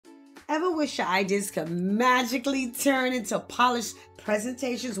Ever wish your ideas could magically turn into polished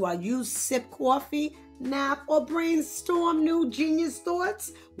presentations while you sip coffee, nap, or brainstorm new genius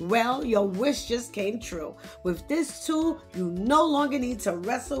thoughts? Well, your wish just came true. With this tool, you no longer need to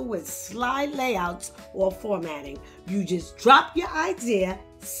wrestle with slide layouts or formatting. You just drop your idea,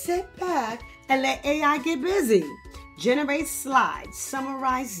 sit back, and let AI get busy. Generate slides,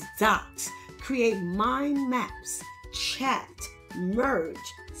 summarize docs, create mind maps, chat, merge,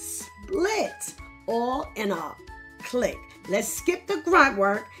 split, all in a click. Let's skip the grunt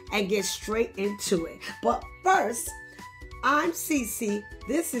work and get straight into it. But first, I'm Cece.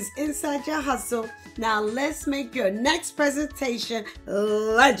 This is Inside Your Hustle. Now let's make your next presentation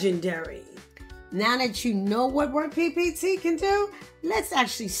legendary. Now that you know what WorkPPT can do, let's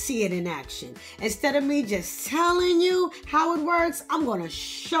actually see it in action. Instead of me just telling you how it works, I'm going to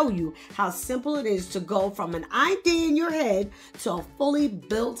show you how simple it is to go from an idea in your head to a fully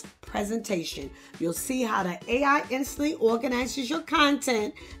built presentation. You'll see how the AI instantly organizes your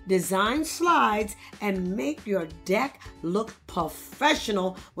content, designs slides, and make your deck look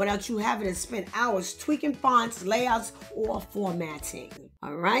professional without you having to spend hours tweaking fonts, layouts, or formatting.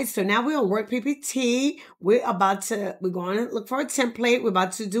 All right, so now we're on WorkPPT. We're going to look for a template. We're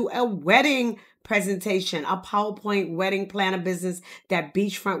about to do a wedding presentation, a PowerPoint wedding planner business, that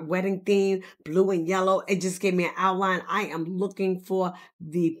beachfront wedding theme, blue and yellow. It just gave me an outline. I am looking for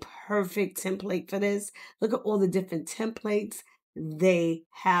the perfect template for this. Look at all the different templates they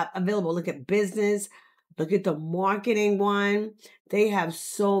have available. Look at business. Look at the marketing one. They have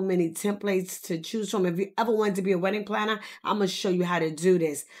so many templates to choose from. If you ever wanted to be a wedding planner, I'm going to show you how to do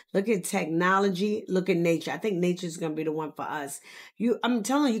this. Look at technology. Look at nature. I think nature is going to be the one for us. I'm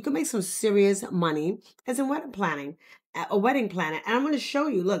telling you, you can make some serious money as a wedding planner. And I'm going to show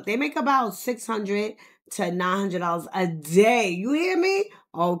you. Look, they make about $600 to $900 a day. You hear me?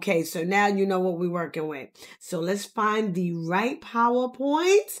 Okay, so now you know what we're working with. So let's find the right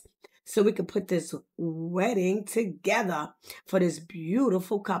PowerPoint so we can put this wedding together for this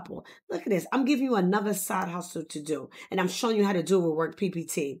beautiful couple. Look at this. I'm giving you another side hustle to do, and I'm showing you how to do it with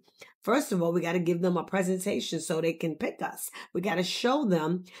WorkPPT. First of all, we got to give them a presentation so they can pick us. We got to show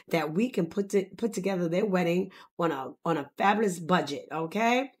them that we can put together their wedding on a fabulous budget,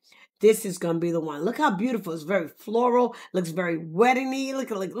 okay? This is going to be the one. Look how beautiful. It's very floral. Looks very wedding-y. Look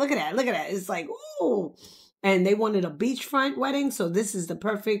at that. Look at that. It's like, ooh. And they wanted a beachfront wedding, so this is the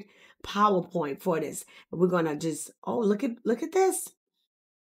perfect PowerPoint for this. And we're going to just, look at this.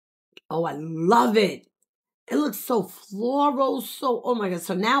 Oh, I love it. It looks so floral, oh my God.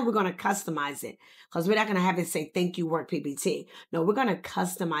 So now we're going to customize it because we're not going to have it say, thank you, WorkPPT. No, we're going to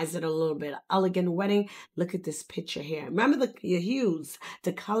customize it a little bit. Elegant wedding. Look at this picture here. Remember the hues,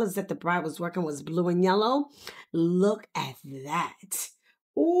 the colors that the bride was working was blue and yellow. Look at that.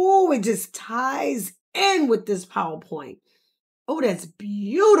 Oh, it just ties in with this PowerPoint. Oh, that's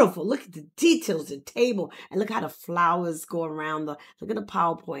beautiful. Look at the details, the table, and look how the flowers go around look at the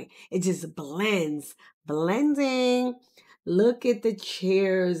PowerPoint. It just blends. Blending. Look at the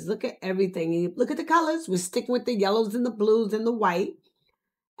chairs. Look at everything. Look at the colors. We're sticking with the yellows and the blues and the white.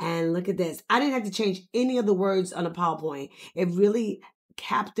 And look at this. I didn't have to change any of the words on the PowerPoint. It really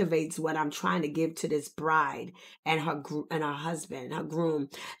captivates what I'm trying to give to this bride and her husband, her groom.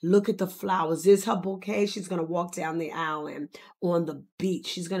 Look at the flowers. This is her bouquet. She's going to walk down the aisle and on the beach.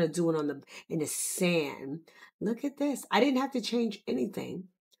 She's going to do it in the sand. Look at this. I didn't have to change anything.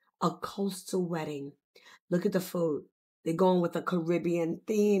 A coastal wedding. Look at the food. They're going with a Caribbean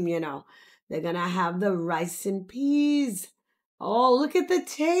theme, you know. They're going to have the rice and peas. Oh, look at the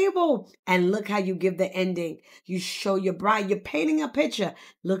table. And look how you give the ending. You show your bride. You're painting a picture.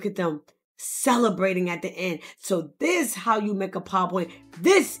 Look at them celebrating at the end. So this is how you make a PowerPoint.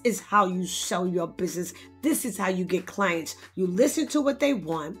 This is how you sell your business. This is how you get clients. You listen to what they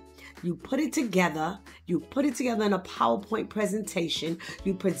want. You put it together. You put it together in a PowerPoint presentation.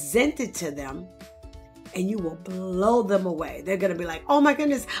 You present it to them. And you will blow them away. They're going to be like, oh my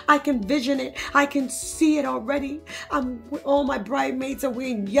goodness, I can vision it. I can see it already. All my bridesmaids are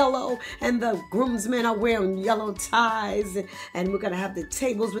wearing yellow and the groomsmen are wearing yellow ties. And we're going to have the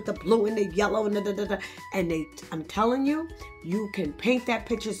tables with the blue and the yellow. And I'm telling you, you can paint that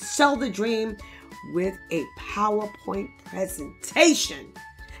picture, sell the dream with a PowerPoint presentation.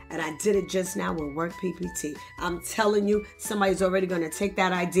 And I did it just now with WorkPPT. I'm telling you, somebody's already going to take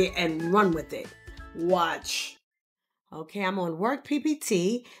that idea and run with it. Watch. Okay, I'm on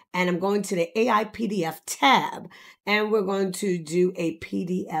WorkPPT and I'm going to the AI PDF tab and we're going to do a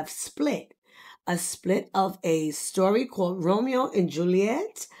PDF split. A split of a story called Romeo and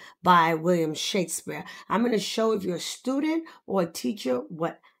Juliet by William Shakespeare. I'm going to show if you're a student or a teacher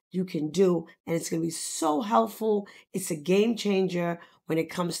what you can do, and it's going to be so helpful. It's a game changer when it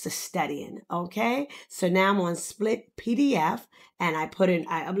comes to studying. Okay, so now I'm on Split PDF, and I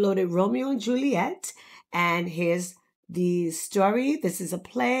uploaded Romeo and Juliet, and here's the story. This is a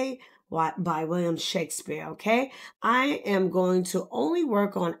play by William Shakespeare. Okay, I am going to only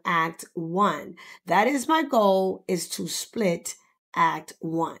work on Act 1. That is my goal, is to split Act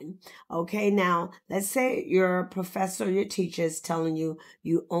 1. Okay, now let's say your professor, your teacher is telling you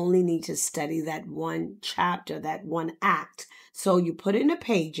you only need to study that one chapter, that one act. So you put in the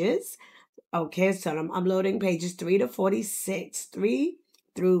pages. Okay, so I'm uploading pages 3 to 46, 3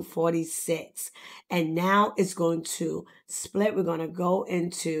 through 46. And now it's going to split. We're going to go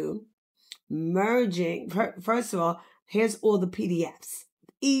into merging. First of all, here's all the PDFs.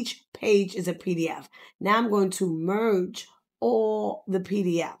 Each page is a PDF. Now I'm going to merge all the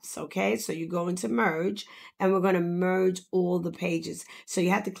PDFs. Okay, so you go into merge, and we're going to merge all the pages. So you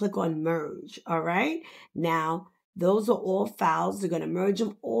have to click on merge. All right, now those are all files. They're going to merge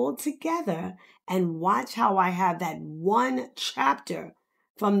them all together, and watch how I have that one chapter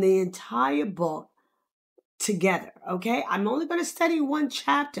from the entire book together. Okay, I'm only going to study one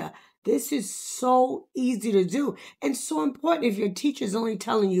chapter. This is so easy to do and so important if your teacher is only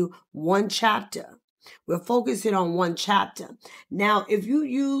telling you one chapter. We're focusing on one chapter. Now, if you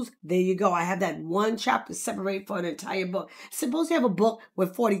use, there you go. I have that one chapter separate for an entire book. Suppose you have a book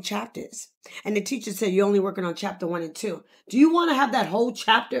with 40 chapters and the teacher said you're only working on chapter 1 and 2. Do you want to have that whole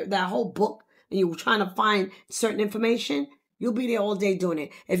chapter, that whole book, and you're trying to find certain information? You'll be there all day doing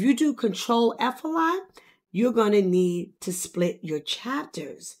it. If you do Control F a lot, you're going to need to split your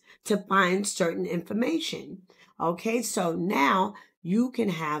chapters to find certain information. Okay, so now you can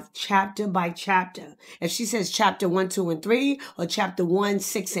have chapter by chapter. If she says chapter 1, 2, and 3, or chapter 1,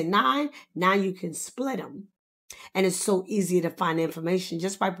 6, and 9, now you can split them. And it's so easy to find information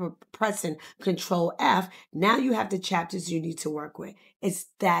just by pressing Control F. Now you have the chapters you need to work with. It's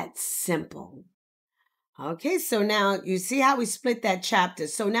that simple. Okay, so now you see how we split that chapter.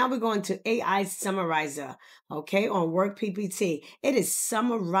 So now we're going to AI Summarizer, okay, on WorkPPT. It is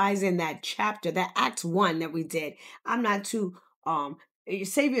summarizing that chapter, that Act 1 that we did. I'm not too, you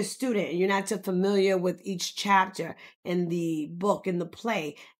say you're a student and you're not too familiar with each chapter in the book, in the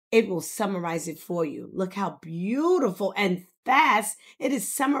play, it will summarize it for you. Look how beautiful and fast it is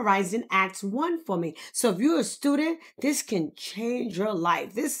summarizing Act 1 for me. So if you're a student, this can change your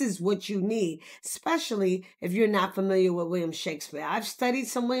life. This is what you need, especially if you're not familiar with William Shakespeare. I've studied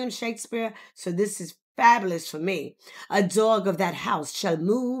some William Shakespeare, so this is fabulous for me. A dog of that house shall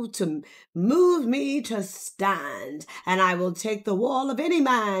move me to stand, and I will take the wall of any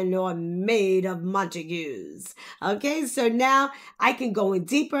man or maid of Montagues. Okay, so now I can go in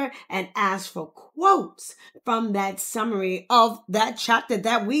deeper and ask for quotes from that summary of that chapter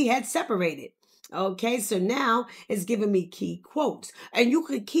that we had separated. Okay, so now it's giving me key quotes. And you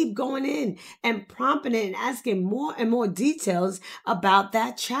could keep going in and prompting it and asking more and more details about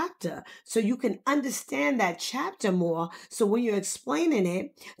that chapter so you can understand that chapter more. So when you're explaining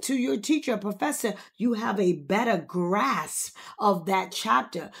it to your teacher or professor, you have a better grasp of that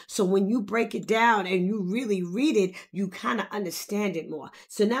chapter. So when you break it down and you really read it, you kind of understand it more.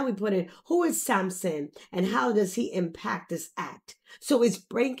 So now we put in, who is Samson and how does he impact this act? So it's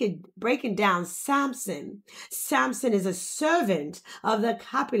breaking down Samson. Samson is a servant of the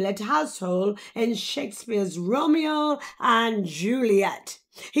Capulet household in Shakespeare's Romeo and Juliet.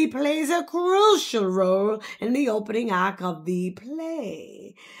 He plays a crucial role in the opening act of the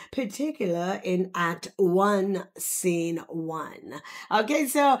play, particular in Act 1, Scene 1. Okay,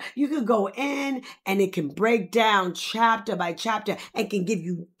 so you can go in and it can break down chapter by chapter and can give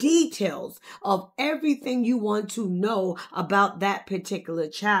you details of everything you want to know about that particular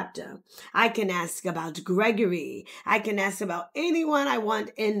chapter. I can ask about Gregory. I can ask about anyone I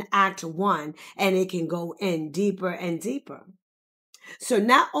want in Act 1, and it can go in deeper and deeper. So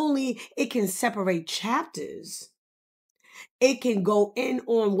not only it can separate chapters, it can go in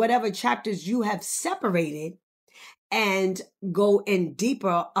on whatever chapters you have separated and go in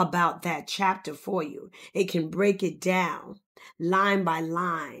deeper about that chapter for you. It can break it down line by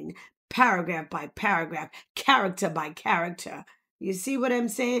line, paragraph by paragraph, character by character. You see what I'm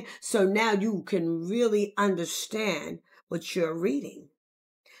saying? So now you can really understand what you're reading.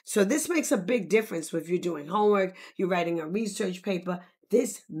 So this makes a big difference if you're doing homework, you're writing a research paper.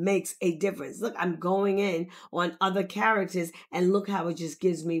 This makes a difference. Look, I'm going in on other characters and look how it just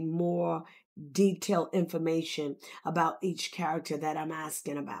gives me more detailed information about each character that I'm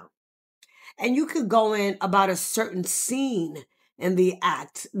asking about. And you could go in about a certain scene in the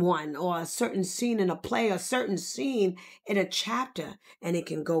act one, or a certain scene in a play, a certain scene in a chapter, and it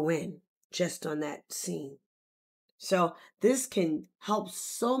can go in just on that scene. So this can help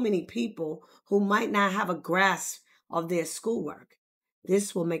so many people who might not have a grasp of their schoolwork.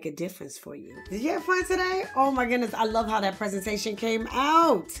 This will make a difference for you. Did you have fun today? Oh my goodness, I love how that presentation came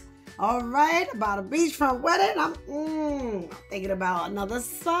out. All right, about a beachfront wedding. I'm thinking about another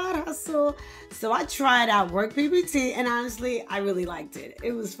side hustle. So I tried out WorkPPT, and honestly, I really liked it.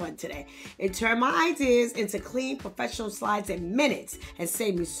 It was fun today. It turned my ideas into clean, professional slides in minutes and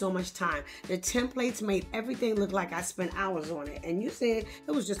saved me so much time. The templates made everything look like I spent hours on it. And you said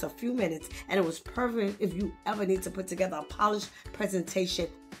it was just a few minutes, and it was perfect if you ever need to put together a polished presentation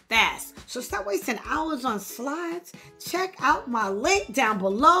fast. So stop wasting hours on slides. Check out my link down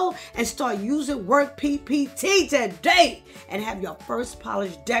below and start using WorkPPT today and have your first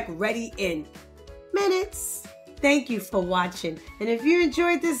polished deck ready in minutes. Thank you for watching. And if you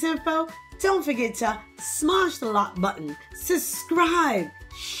enjoyed this info, don't forget to smash the like button, subscribe,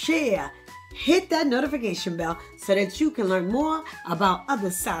 share, hit that notification bell so that you can learn more about other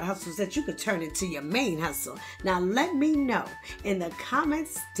side hustles that you could turn into your main hustle. Now let me know in the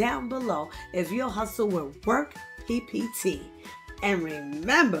comments down below if your hustle will WorkPPT. And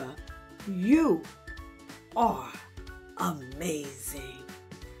remember, you are amazing.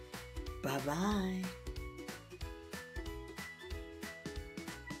 Bye-bye.